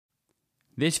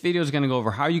This video is going to go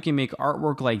over how you can make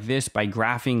artwork like this by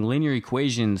graphing linear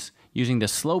equations using the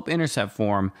slope-intercept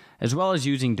form, as well as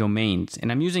using domains.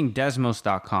 And I'm using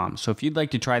Desmos.com. So if you'd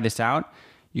like to try this out,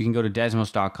 you can go to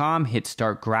Desmos.com, hit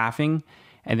Start Graphing,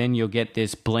 and then you'll get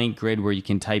this blank grid where you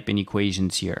can type in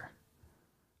equations here.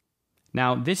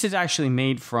 Now, this is actually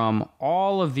made from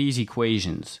all of these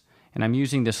equations. And I'm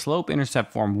using the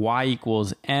slope-intercept form y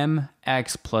equals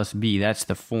mx+ b. That's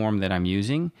the form that I'm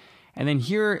using. And then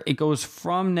here it goes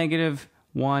from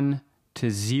 -1 to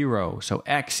 0. So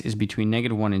x is between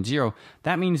 -1 and 0.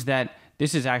 That means that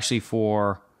this is actually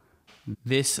for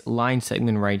this line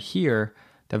segment right here.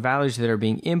 The values that are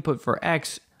being input for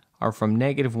x are from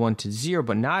 -1 to 0,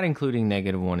 but not including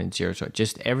 -1 and 0. So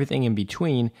just everything in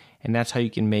between. And that's how you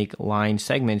can make line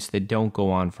segments that don't go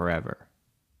on forever.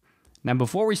 Now,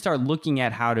 before we start looking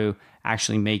at how to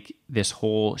actually make this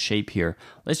whole shape here,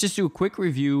 let's just do a quick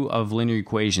review of linear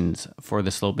equations for the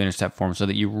slope-intercept form so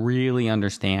that you really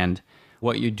understand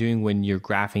what you're doing when you're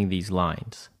graphing these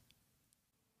lines.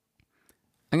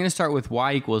 I'm going to start with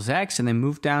y equals x and then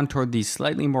move down toward these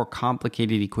slightly more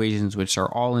complicated equations, which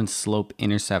are all in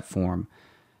slope-intercept form.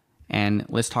 And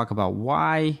let's talk about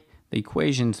why the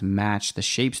equations match the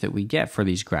shapes that we get for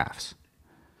these graphs.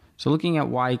 So looking at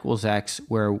y equals x,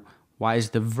 where y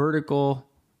is the vertical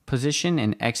position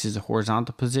and x is the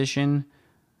horizontal position.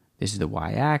 This is the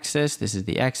y-axis. This is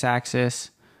the x-axis.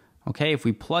 Okay, if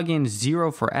we plug in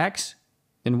 0 for x,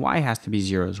 then y has to be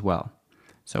 0 as well.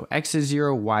 So x is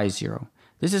 0, y is 0.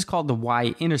 This is called the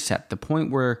y-intercept, the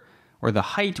point where, or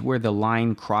the height where the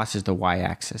line crosses the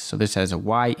y-axis. So this has a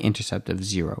y-intercept of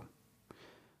 0.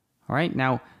 All right,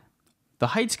 now the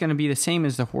height's going to be the same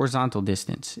as the horizontal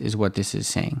distance is what this is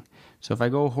saying. So if I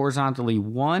go horizontally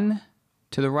 1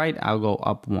 to the right, I'll go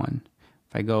up 1.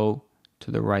 If I go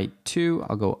to the right 2,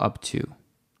 I'll go up 2.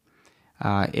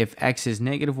 If x is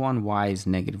 -1, y is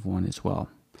 -1 as well.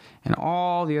 And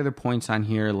all the other points on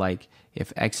here, like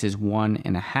if x is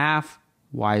 1.5,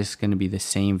 y is going to be the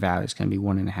same value. It's going to be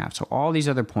 1.5. So all these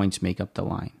other points make up the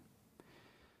line.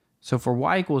 So for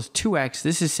y equals 2x,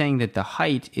 this is saying that the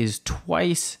height is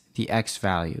twice the x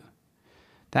value.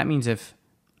 That means if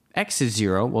x is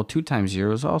 0, well, 2 times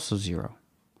 0 is also 0.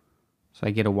 So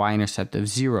I get a y-intercept of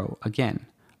 0 again.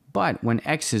 But when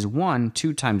x is 1,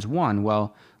 2 times 1,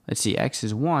 well, let's see, x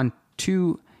is 1,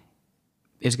 2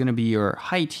 is going to be your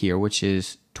height here, which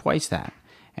is twice that.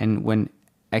 And when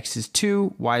x is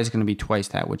 2, y is going to be twice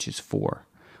that, which is 4.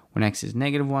 When x is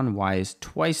 -1, y is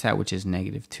twice that, which is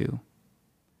 -2.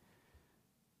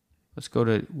 Let's go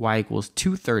to y equals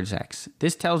 2/3 x.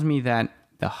 This tells me that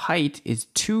the height is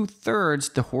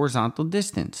 2/3 the horizontal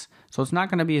distance. So it's not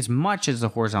going to be as much as the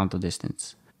horizontal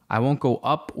distance. I won't go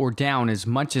up or down as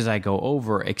much as I go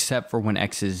over, except for when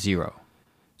x is 0.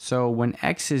 So when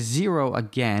x is 0,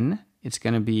 again, it's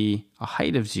going to be a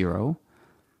height of 0.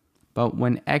 But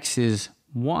when x is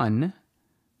 1,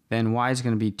 then y is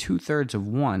going to be 2/3 of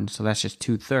 1. So that's just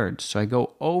 2/3. So I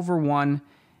go over 1,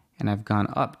 and I've gone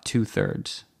up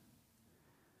 2/3.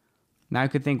 Now I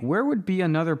could think, where would be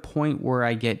another point where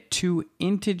I get two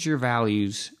integer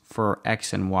values for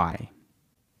x and y?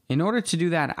 In order to do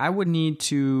that, I would need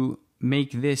to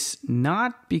make this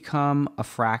not become a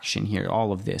fraction here,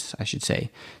 all of this, I should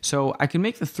say. So I can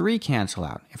make the 3 cancel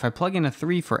out. If I plug in a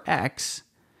 3 for x,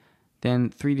 then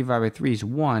 3 divided by 3 is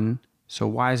 1, so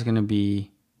y is going to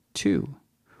be 2.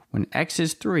 When x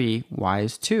is 3, y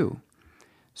is 2.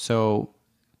 So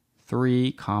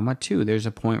 3, 2, there's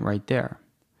a point right there.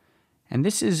 And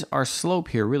this is our slope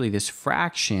here, really, this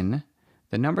fraction,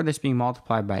 the number that's being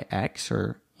multiplied by x,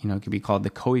 or it could be called the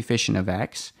coefficient of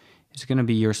x, is going to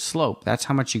be your slope. That's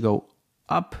how much you go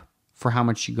up for how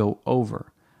much you go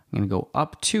over. I'm going to go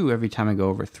up 2 every time I go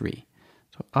over 3.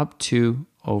 So up 2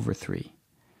 over 3.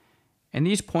 And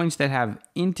these points that have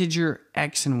integer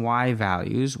x and y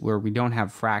values, where we don't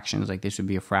have fractions, like this would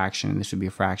be a fraction and this would be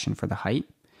a fraction for the height,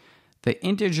 the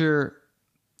integer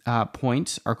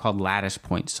points are called lattice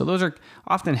points. So those are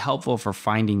often helpful for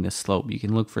finding the slope. You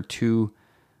can look for 2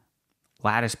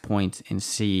 lattice points and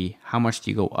see how much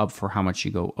do you go up for how much you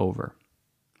go over.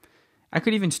 I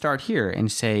could even start here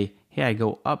and say, hey, I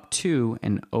go up 2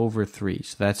 and over 3.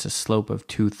 So that's a slope of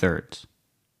 2/3.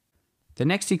 The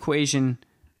next equation,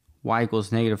 y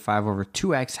equals -5 over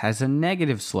 2x, has a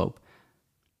negative slope.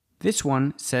 This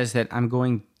one says that I'm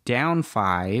going down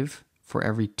 5 for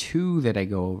every 2 that I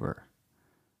go over.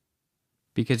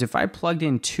 Because if I plugged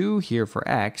in 2 here for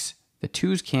x, the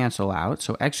 2's cancel out,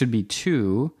 so x would be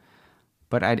 2,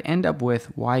 but I'd end up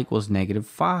with y equals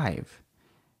 -5.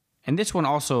 And this one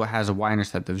also has a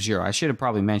y-intercept of 0. I should have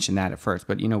probably mentioned that at first,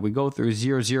 but we go through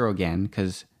 0, 0 again,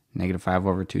 because -5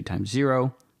 over 2 times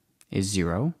 0 is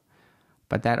 0.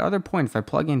 But that other point, if I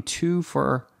plug in 2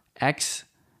 for x,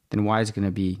 then y is going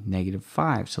to be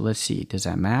 -5. So let's see, does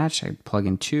that match? I plug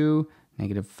in 2,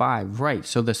 -5. Right,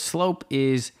 so the slope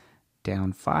is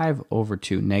down 5 over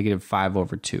 2, -5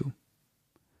 over 2.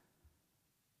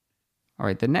 All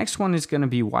right, the next one is going to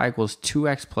be y equals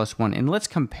 2x plus 1. And let's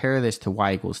compare this to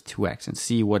y equals 2x and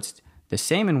see what's the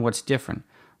same and what's different.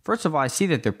 First of all, I see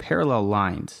that they're parallel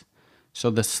lines. So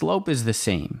the slope is the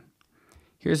same.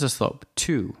 Here's the slope,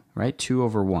 2, right? 2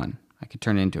 over 1. I could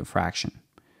turn it into a fraction.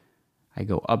 I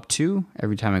go up 2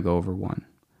 every time I go over 1.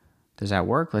 Does that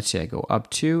work? Let's see, I go up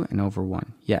 2 and over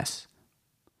 1. Yes.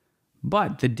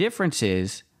 But the difference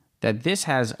is that this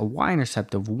has a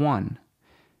y-intercept of 1.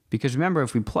 Because remember,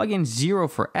 if we plug in 0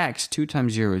 for x, 2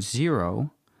 times 0 is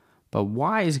 0. But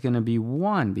y is going to be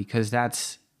 1 because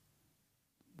that's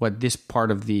what this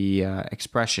part of the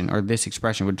expression, or this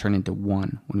expression would turn into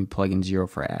 1 when we plug in 0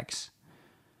 for x.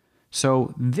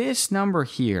 So this number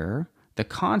here, the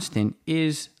constant,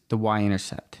 is the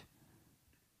y-intercept.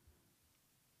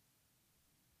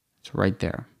 It's right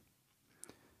there.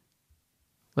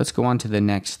 Let's go on to the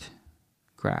next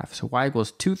graph. So y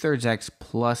equals 2/3 x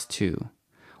plus 2.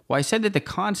 Well, I said that the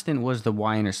constant was the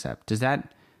y-intercept. Does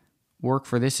that work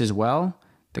for this as well?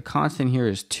 The constant here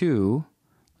is 2.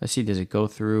 Let's see, does it go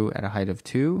through at a height of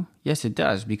 2? Yes, it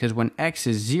does, because when x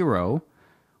is 0,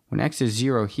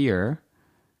 here,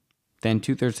 then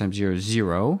 2/3 times 0 is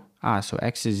 0. So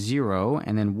x is 0,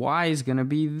 and then y is going to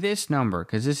be this number,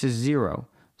 because this is 0.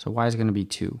 So y is going to be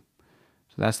 2.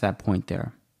 So that's that point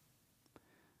there.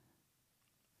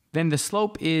 Then the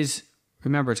slope is,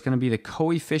 remember, it's going to be the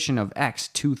coefficient of x,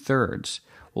 2/3.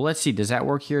 Well, let's see, does that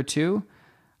work here too?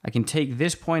 I can take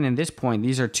this point and this point.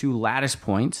 These are two lattice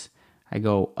points. I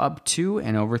go up 2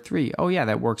 and over 3. Oh yeah,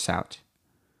 that works out.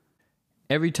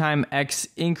 Every time x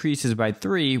increases by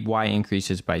 3, y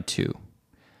increases by 2.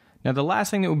 Now the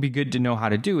last thing that would be good to know how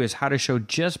to do is how to show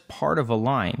just part of a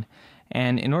line.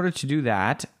 And in order to do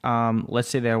that, let's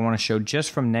say that I want to show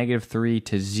just from -3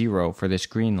 to 0 for this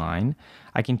green line.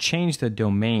 I can change the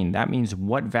domain. That means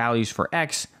what values for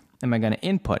x am I going to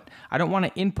input? I don't want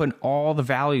to input all the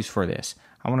values for this.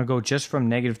 I want to go just from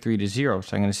 -3 to 0.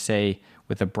 So I'm going to say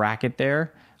with a bracket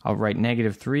there, I'll write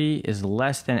 -3 is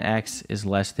less than x is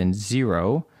less than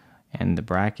 0, and the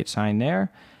bracket sign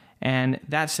there. And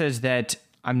that says that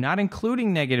I'm not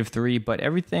including -3, but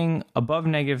everything above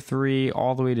 -3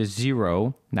 all the way to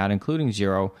 0, not including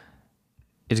 0,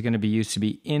 is going to be used to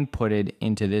be inputted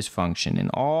into this function.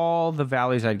 And all the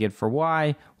values I'd get for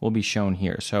y will be shown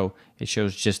here. So it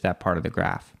shows just that part of the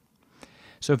graph.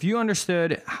 So if you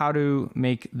understood how to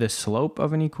make the slope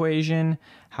of an equation,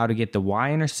 how to get the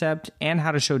y-intercept, and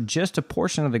how to show just a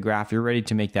portion of the graph, you're ready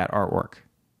to make that artwork.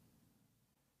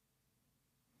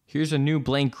 Here's a new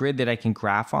blank grid that I can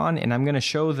graph on, and I'm going to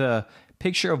show the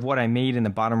picture of what I made in the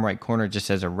bottom right corner just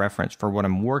as a reference for what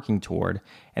I'm working toward.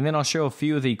 And then I'll show a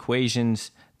few of the equations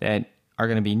that are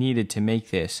going to be needed to make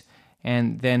this.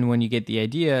 And then when you get the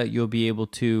idea, you'll be able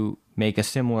to make a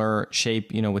similar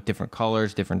shape, with different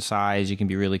colors, different size. You can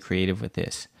be really creative with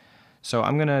this. So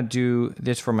I'm going to do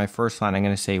this for my first line. I'm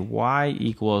going to say y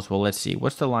equals, well, let's see,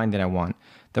 what's the line that I want?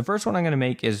 The first one I'm going to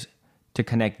make is to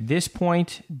connect this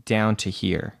point down to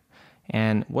here.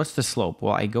 And what's the slope?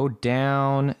 Well, I go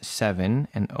down 7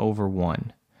 and over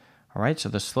 1. All right, so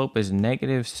the slope is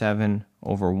 -7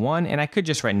 over 1. And I could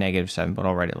just write -7, but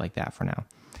I'll write it like that for now.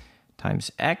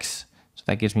 Times x, so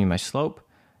that gives me my slope.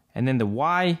 And then the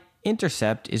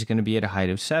y-intercept is going to be at a height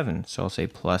of 7. So I'll say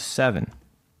plus 7.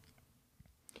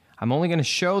 I'm only going to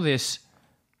show this,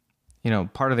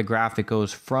 part of the graph that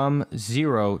goes from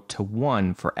 0 to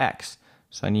 1 for x.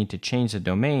 So I need to change the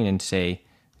domain and say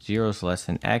 0 is less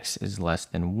than x is less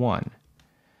than 1.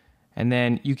 And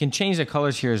then you can change the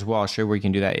colors here as well. I'll show you where you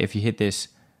can do that. If you hit this,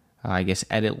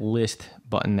 edit list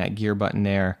button, that gear button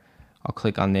there, I'll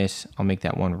click on this. I'll make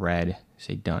that one red.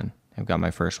 Say done. I've got my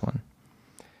first one.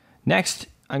 Next,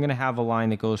 I'm going to have a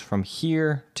line that goes from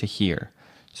here to here.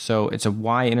 So it's a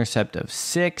y-intercept of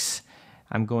 6.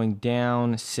 I'm going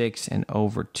down 6 and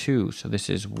over 2. So this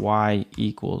is y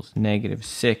equals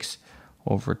 -6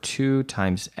 over 2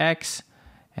 times x.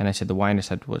 And I said the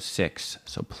y-intercept was 6.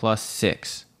 So plus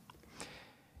 6.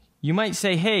 You might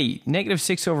say, hey,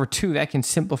 -6 over 2, that can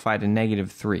simplify to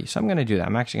 -3. So I'm going to do that.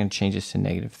 I'm actually going to change this to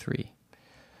 -3.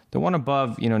 The one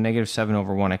above, -7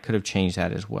 over 1, I could have changed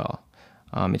that as well.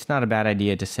 It's not a bad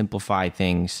idea to simplify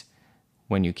things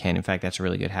when you can. In fact, that's a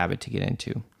really good habit to get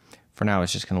into. For now,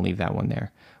 it's just going to leave that one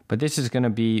there. But this is going to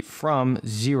be from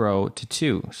 0 to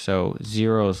 2. So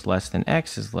 0 is less than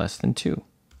x is less than 2.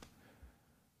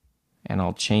 And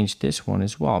I'll change this one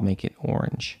as well, make it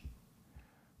orange.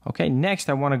 Okay, next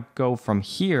I want to go from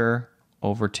here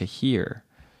over to here.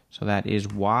 So that is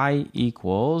y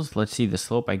equals, let's see the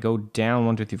slope. I go down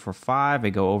 1, 2, 3, 4, 5. I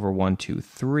go over 1, 2,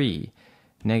 3.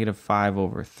 Negative 5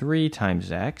 over 3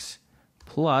 times x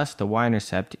plus the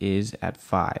y-intercept is at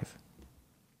 5.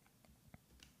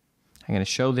 I'm going to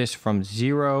show this from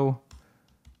 0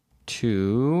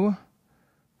 over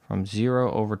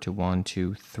to 1,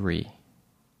 2, 3.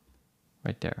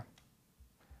 Right there.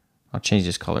 I'll change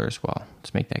this color as well.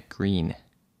 Let's make that green.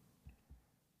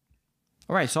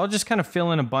 All right, so I'll just kind of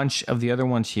fill in a bunch of the other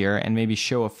ones here and maybe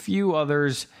show a few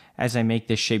others as I make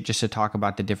this shape just to talk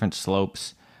about the different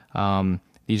slopes.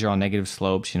 These are all negative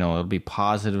slopes. You know, it'll be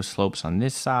positive slopes on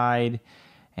this side,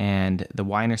 and the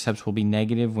y-intercepts will be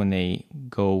negative when they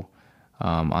go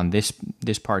on this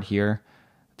part here.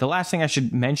 The last thing I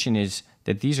should mention is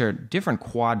that these are different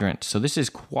quadrants. So this is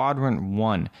quadrant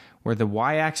 1, where the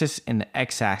y-axis and the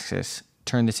x-axis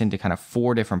turn this into kind of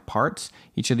 4 different parts.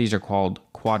 Each of these are called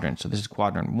quadrants. So this is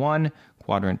quadrant 1,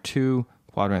 quadrant 2,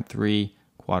 quadrant 3,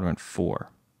 quadrant 4.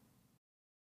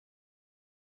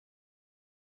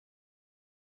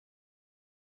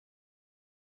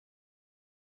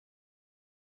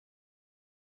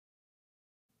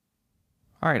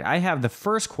 All right, I have the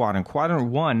first quadrant,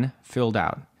 quadrant 1, filled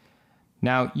out.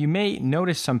 Now, you may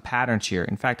notice some patterns here.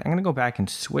 In fact, I'm going to go back and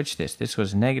switch this. This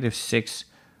was negative 6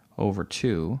 over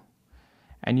 2.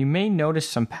 And you may notice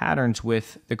some patterns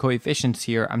with the coefficients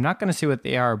here. I'm not going to say what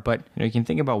they are, but you can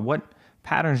think about what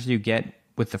patterns do you get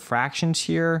with the fractions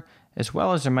here, as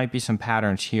well as there might be some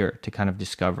patterns here to kind of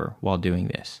discover while doing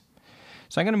this.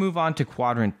 So I'm going to move on to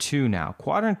quadrant 2 now.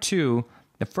 Quadrant 2,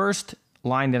 the first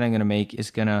line that I'm going to make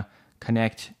is going to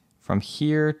connect from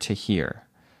here to here.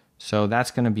 So that's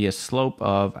going to be a slope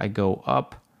of, I go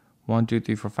up 1, 2,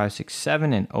 3, 4, 5, 6,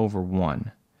 7 and over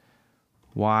 1.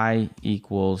 Y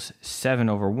equals 7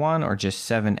 over 1, or just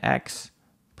 7x,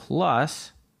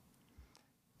 plus,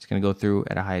 it's going to go through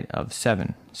at a height of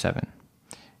 7.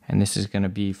 And this is going to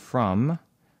be from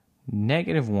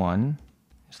negative 1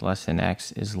 is less than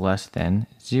x is less than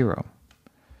 0.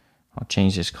 I'll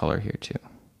change this color here too.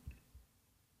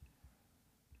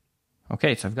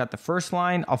 Okay, so I've got the first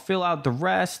line. I'll fill out the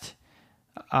rest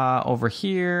over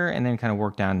here and then kind of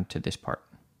work down to this part.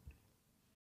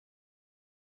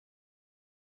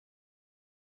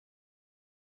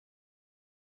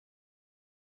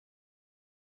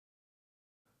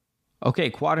 Okay,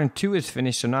 quadrant 2 is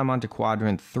finished, so now I'm on to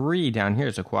quadrant 3 down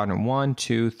here. So quadrant 1,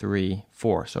 2, 3,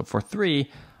 4. So for 3,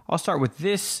 I'll start with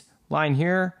this line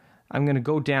here. I'm going to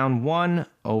go down 1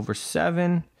 over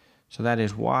 7. So that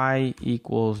is y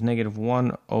equals negative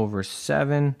 1 over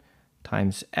 7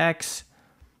 times x.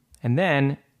 And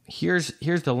then here's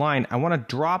the line. I want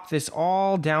to drop this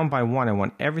all down by 1. I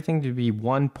want everything to be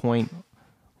 1 point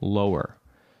lower.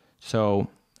 So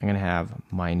I'm going to have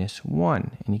minus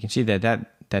 1. And you can see that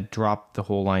dropped the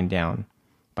whole line down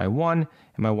by 1. And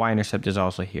my y-intercept is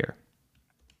also here.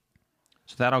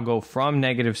 So that'll go from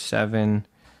negative 7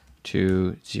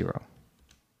 to 0.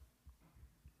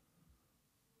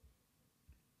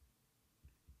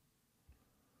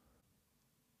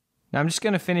 Now I'm just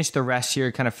going to finish the rest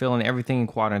here, kind of fill in everything in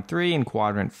quadrant 3 and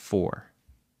quadrant 4.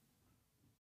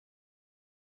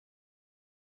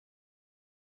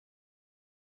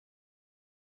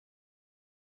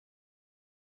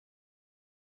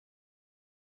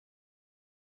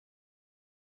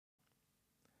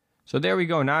 So there we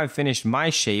go. Now I've finished my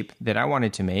shape that I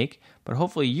wanted to make, but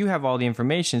hopefully you have all the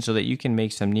information so that you can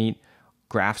make some neat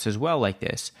graphs as well like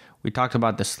this. We talked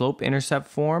about the slope-intercept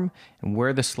form and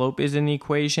where the slope is in the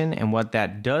equation and what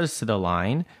that does to the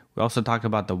line. We also talked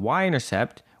about the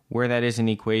y-intercept, where that is in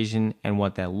the equation and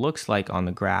what that looks like on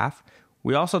the graph.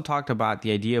 We also talked about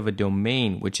the idea of a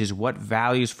domain, which is what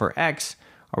values for x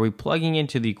are we plugging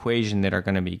into the equation that are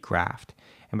going to be graphed.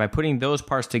 And by putting those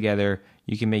parts together,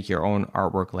 you can make your own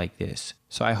artwork like this.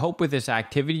 So I hope with this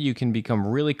activity you can become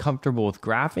really comfortable with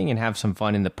graphing and have some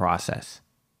fun in the process.